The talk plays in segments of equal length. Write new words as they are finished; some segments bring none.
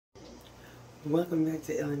Welcome back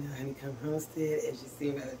to Illinois Honeycomb Homestead. As you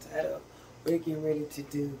see by the title, we're getting ready to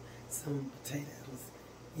do some potatoes.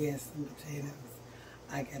 Yes, some potatoes.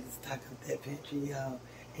 I got to stock up that pantry, y'all.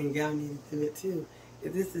 And y'all need to do it too.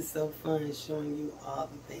 This is so fun, showing you all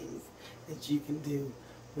the things that you can do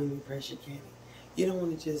when you pressure canning. You don't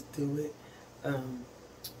want to just do it,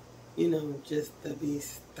 just to be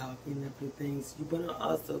stocking up your things. You want to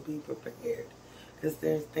also be prepared. Because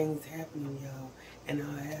there's things happening, y'all, and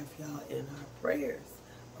I'll have y'all in our prayers,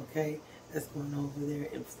 okay? That's going over there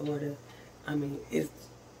in Florida. I mean, it's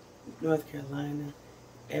North Carolina,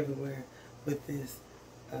 everywhere with this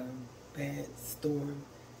bad storm,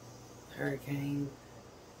 hurricane,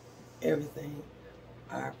 everything.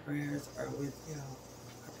 Our prayers are with y'all.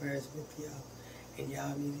 Our prayers with y'all. And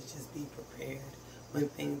y'all need to just be prepared. When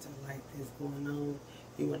things are like this going on,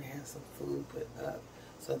 you want to have some food put up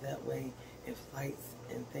so that way if lights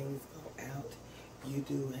and things go out, you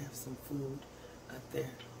do have some food up there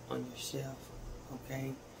on your shelf,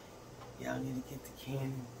 okay? Y'all need to get the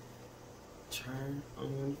canning. Turn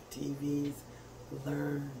on your TVs.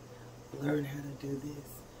 Learn how to do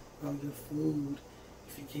this. Grow your food.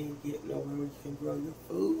 If you can't get nowhere where you can grow your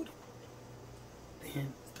food,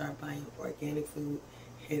 then start buying organic food.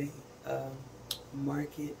 Hit a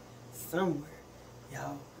market somewhere.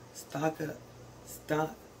 Y'all, stock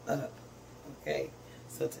up. Okay,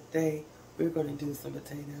 so today we're going to do some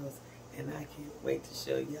potatoes, and I can't wait to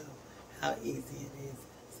show y'all how easy it is.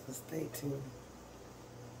 So stay tuned.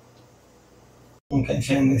 Okay,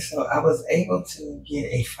 family, so I was able to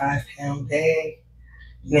get a 5-pound bag.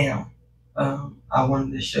 Now, I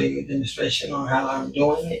wanted to show you a demonstration on how I'm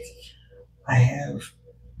doing it. I have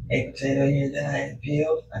a potato here that I had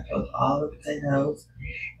peeled. I peeled all the potatoes,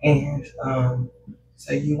 and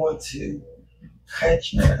so you want to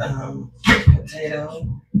cut your potato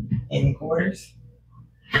in quarters,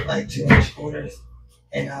 like 2-inch quarters,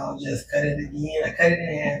 and I'll just cut it again. I cut it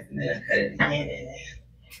in half, and then I cut it again in half,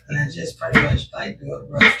 and I just pretty much like do a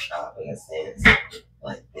rough chop in a sense,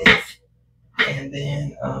 like this, and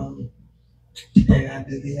then I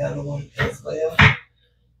do the other one as well.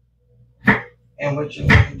 And what you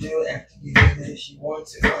want to do after you do this, you want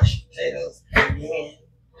to wash your potatoes again,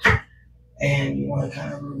 and you want to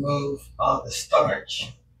kind of remove all the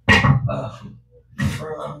starch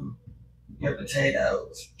from your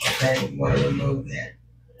potatoes. Okay, you want to remove that,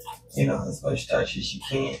 as much starch as you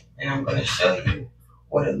can. And I'm going to show you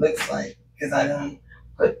what it looks like because I done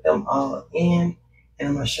put them all in, and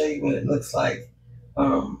I'm going to show you what it looks like,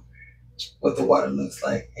 what the water looks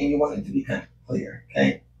like, and you want it to be kind of clear.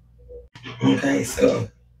 Okay, so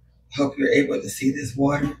hope you're able to see this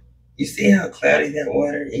water. You see how cloudy that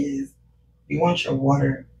water is? You want your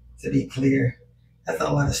water to be clear. That's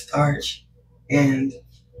a lot of starch, and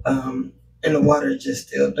the water is just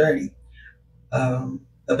still dirty. The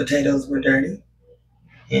potatoes were dirty,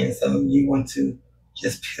 and so you want to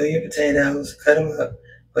just peel your potatoes, cut them up,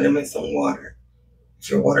 put them in some water. If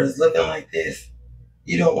your water is looking like this,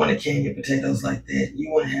 you don't want to can your potatoes like that.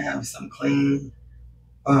 You want to have some clean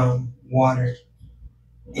water,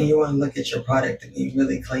 and you want to look at your product to be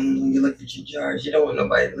really clean. When you look at your jars, you don't want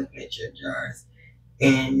nobody looking at your jars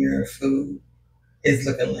and your food is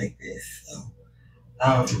looking like this. So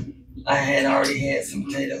I had already had some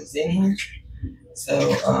potatoes in here,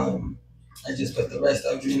 so I just put the rest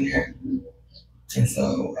of them in there. And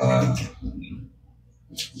so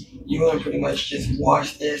you want to pretty much just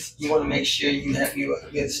wash this. You want to make sure you have you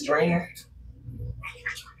a good strainer,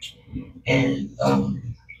 and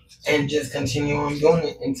just continue on doing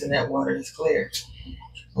it until that water is clear.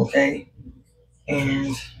 Okay,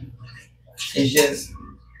 and it's just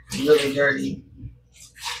really dirty.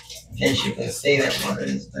 As you can see, that water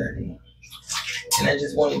is dirty. And I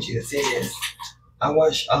just wanted you to see this. I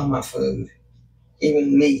wash all my food,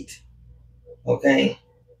 even meat. Okay?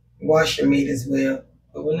 Wash your meat as well.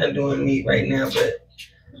 But we're not doing meat right now, but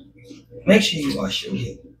make sure you wash your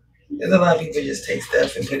meat. There's a lot of people just take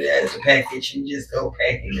stuff and put it out as a package and just go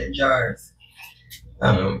pack in their jars.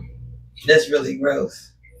 That's really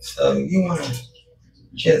gross. So you want to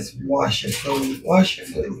just wash your food. Wash your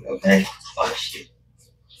food, okay? Wash it.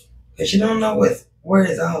 Because you don't know where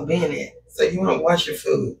it's all been at. So you want to wash your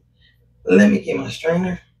food. Let me get my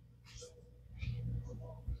strainer.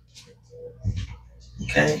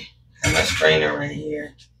 Okay. I have my strainer right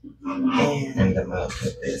here. And I'm going to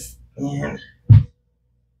put this in.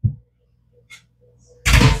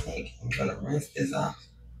 I'm going to rinse this off.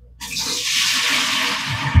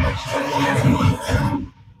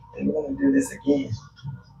 And we're going to do this again.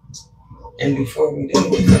 And before we do it,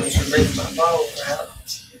 we're going to rinse my bowl out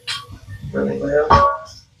really well.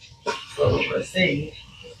 So we proceed.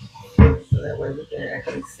 So so that way we can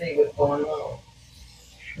actually see what's going on.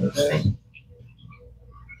 Okay?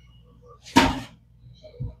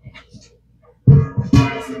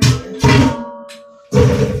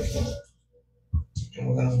 And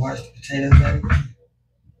we're gonna wash the potatoes out.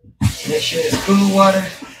 Make sure it's cool water,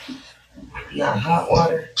 not hot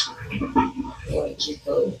water. You want to keep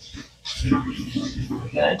cold.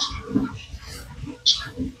 Okay?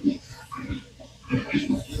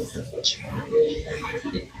 This is what you want to do. You gotta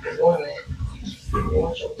keep doing that. You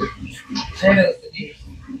want your potatoes to be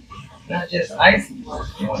not just icy, but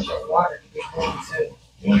you want your water to be clean too.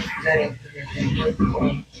 You want your potatoes to be really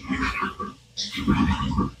clean.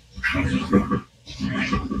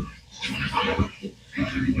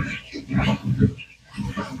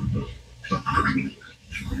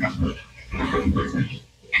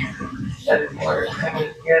 That is water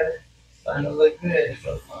coming together. Starting to look good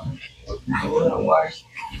so far. So we're gonna wash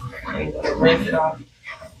and we're gonna rinse it off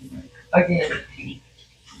again.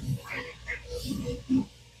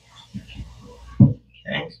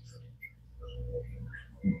 Okay.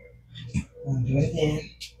 We'll do it again.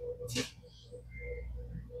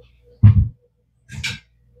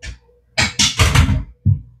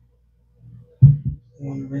 You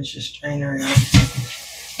want to rinse your strainer out.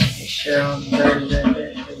 Make sure all the dirt is out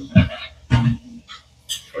there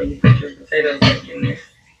before you put your potatoes back in there.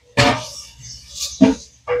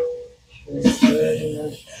 It's good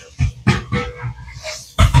enough.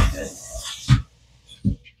 Okay.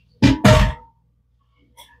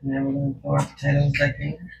 Now we're going to pour our potatoes back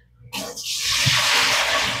in.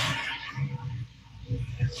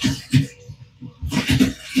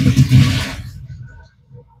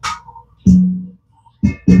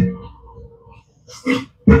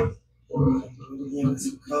 We're going to do it again with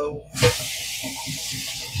some cold water.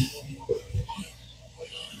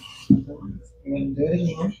 We're going to do it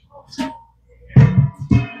again.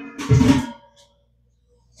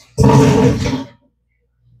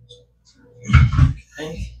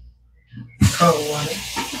 Okay. Cold water.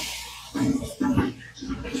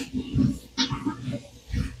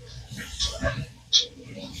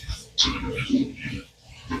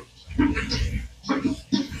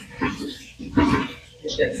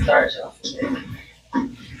 Get that starch off of there.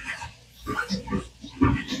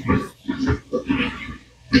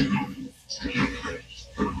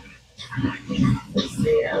 Let's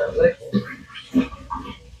see how it looks.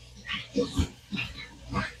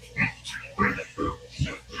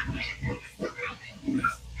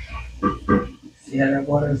 See how that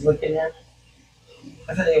water is looking at?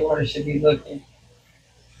 That's how your water should be looking.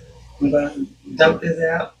 I'm going to dump this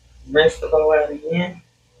out, rinse the bowl out again,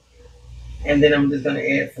 and then I'm just going to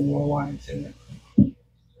add some more water to it.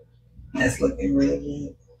 That's looking really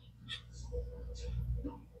good.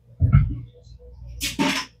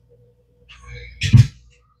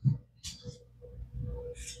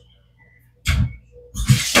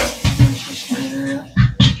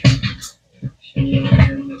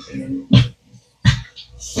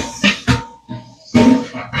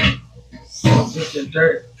 Put your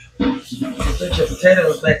dirt, put your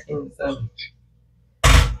potatoes back in some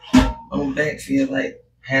on backfield like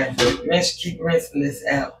half. Rinse, keep rinsing this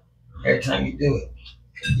out every time you do it.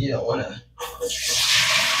 You don't want to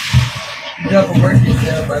double work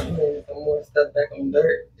yourself by putting some more stuff back on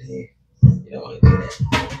dirt. You don't want to do that.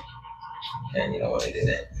 Okay, you don't want to do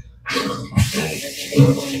that.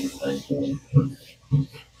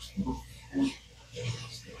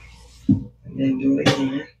 And then do it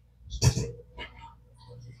again.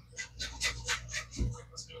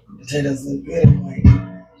 Potatoes look good and white.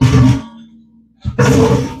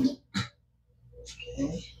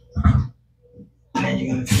 Okay. Now you're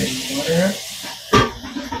going to fill the water up.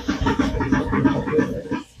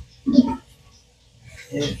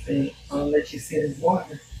 And see, I'll let you see this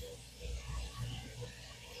water.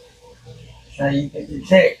 So you can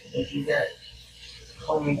detect if you got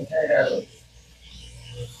clean potatoes.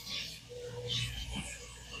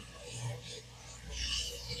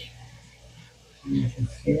 You can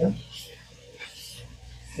feel.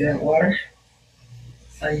 See that water?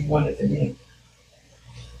 That's how you want it to be.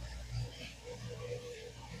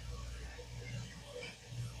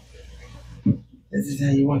 This is how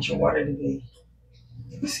you want your water to be.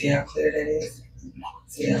 You see how clear that is?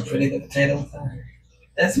 See how pretty the potatoes are?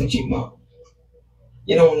 That's what you want.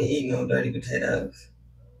 You don't want to eat no dirty potatoes.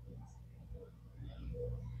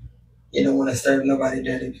 You don't want to serve nobody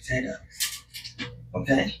dirty potatoes.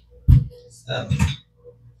 Okay? So,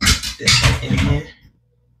 this back in here.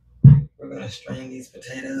 We're going to strain these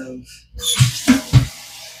potatoes.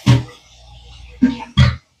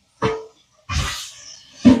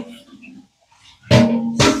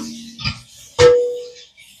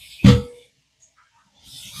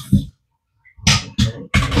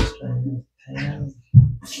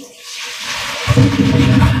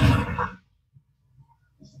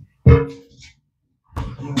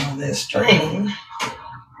 stream. If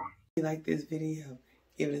you like this video,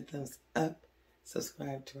 give it a thumbs up.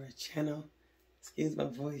 Subscribe to our channel. Excuse my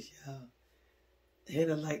voice, y'all. Hit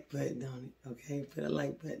a like button on it, okay? Put a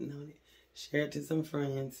like button on it. Share it to some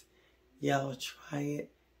friends. Y'all try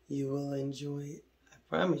it. You will enjoy it. I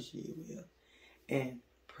promise you will. And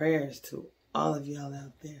prayers to all of y'all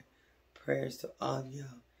out there. Prayers to all of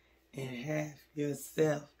y'all. And have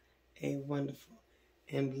yourself a wonderful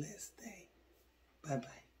and blessed day.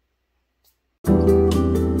 Bye-bye.